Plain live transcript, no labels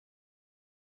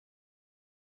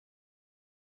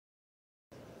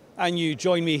And you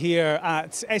join me here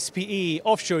at SPE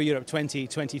Offshore Europe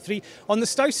 2023 on the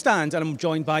STAUFF stand, and I'm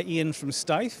joined by Ian from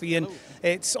STAUFF. Ian, hello.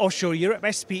 It's Offshore Europe,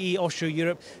 SPE Offshore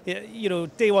Europe. You know,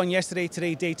 day one yesterday,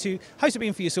 today day two. How's it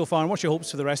been for you so far, and what's your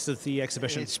hopes for the rest of the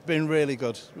exhibition? It's been really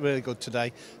good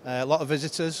today. A lot of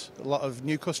visitors, a lot of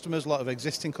new customers, a lot of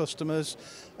existing customers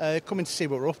coming to see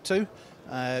what we're up to,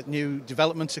 new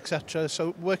developments, etc.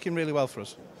 So working really well for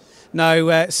us.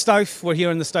 Now, STAUFF, we're here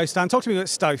on the STAUFF stand. Talk to me about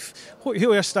STAUFF.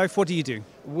 Who are STAUFF? What do you do?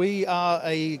 We are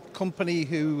a company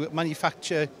who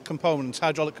manufacture components,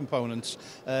 hydraulic components,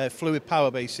 fluid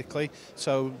power basically.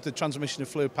 So the transmission of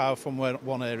fluid power from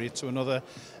one area to another,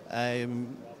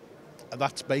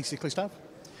 that's basically STAUFF.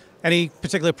 Any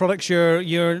particular products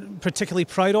you're particularly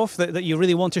proud of that you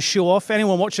really want to show off?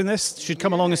 Anyone watching this should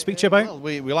come along and speak to you about? Well,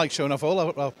 we like showing off all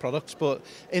our products, but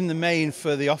in the main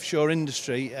for the offshore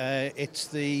industry, it's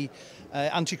the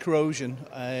anti-corrosion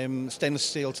stainless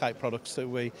steel type products that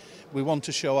we want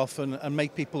to show off and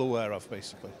make people aware of,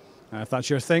 basically. If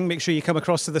that's your thing, make sure you come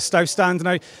across to the STAUFF stand.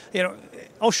 Now, you know,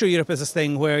 Offshore Europe is this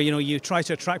thing where, you know, you try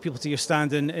to attract people to your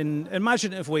stand in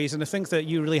imaginative ways, and I think that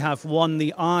you really have won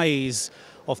the eyes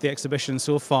of the exhibition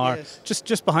so far. Yes.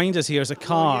 Just behind us here is a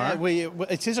car. Yeah,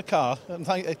 it is a car.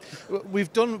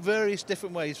 We've done various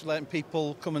different ways for letting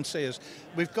people come and see us.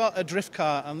 We've got a drift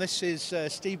car, and this is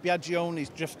Steve Biagione's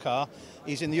drift car.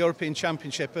 He's in the European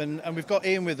Championship, and we've got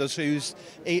Ian with us, who's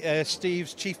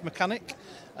Steve's chief mechanic.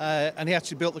 And he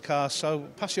actually built the car, so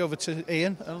pass you over to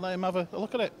Ian and let him have a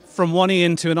look at it. From one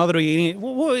Ian to another Ian,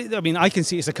 I mean, I can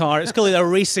see it's a car. It's clearly a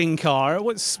racing car.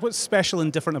 What's special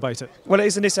and different about it? Well, it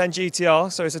is a Nissan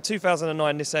GTR, so it's a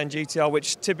 2009 Nissan GTR,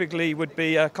 which typically would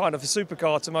be a kind of a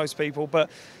supercar to most people,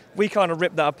 but we kind of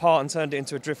ripped that apart and turned it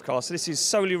into a drift car. So this is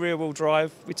solely rear-wheel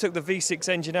drive. We took the V6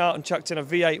 engine out and chucked in a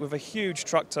V8 with a huge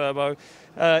truck turbo.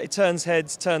 It turns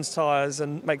heads, turns tyres,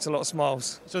 and makes a lot of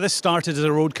smiles. So this started as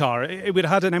a road car. It would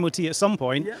have had an MOT at some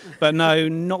point, yeah, but now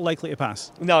not likely to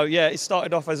pass. No, yeah, it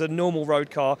started off as a normal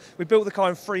road car. We built the car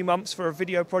in 3 months for a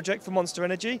video project for Monster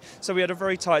Energy, so we had a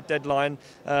very tight deadline.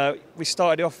 We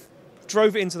started off,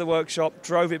 drove it into the workshop,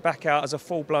 drove it back out as a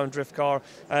full-blown drift car,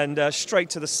 and straight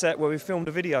to the set where we filmed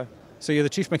a video. So you're the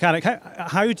chief mechanic.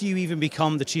 How do you even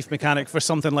become the chief mechanic for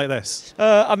something like this?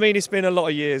 I mean, it's been a lot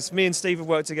of years. Me and Steve have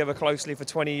worked together closely for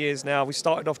 20 years now. We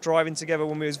started off driving together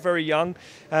when we was very young,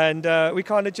 and we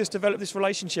kind of just developed this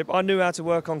relationship. I knew how to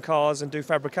work on cars and do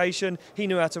fabrication. He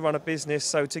knew how to run a business,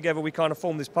 so together we kind of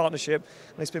formed this partnership,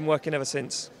 and it's been working ever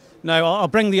since. Now, I'll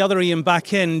bring the other Ian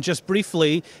back in just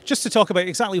briefly, just to talk about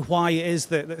exactly why it is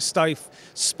that STAUFF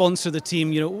sponsor the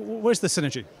team. You know, where's the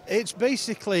synergy? It's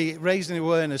basically raising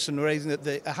awareness and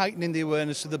heightening the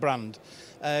awareness of the brand.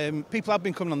 People have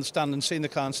been coming on the stand and seeing the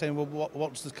car and saying, well,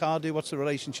 what's the car do? What's the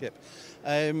relationship?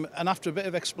 And after a bit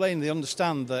of explaining, they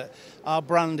understand that our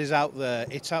brand is out there.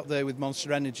 It's out there with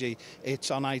Monster Energy. It's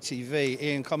on ITV.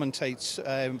 Ian commentates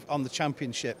on the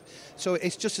championship. So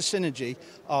it's just a synergy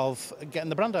of getting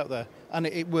the brand out there. And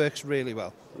it works really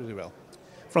well, really well.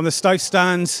 From the STAUFF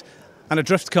stand and a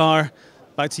drift car,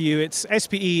 back to you. It's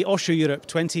SPE Offshore Europe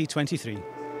 2023.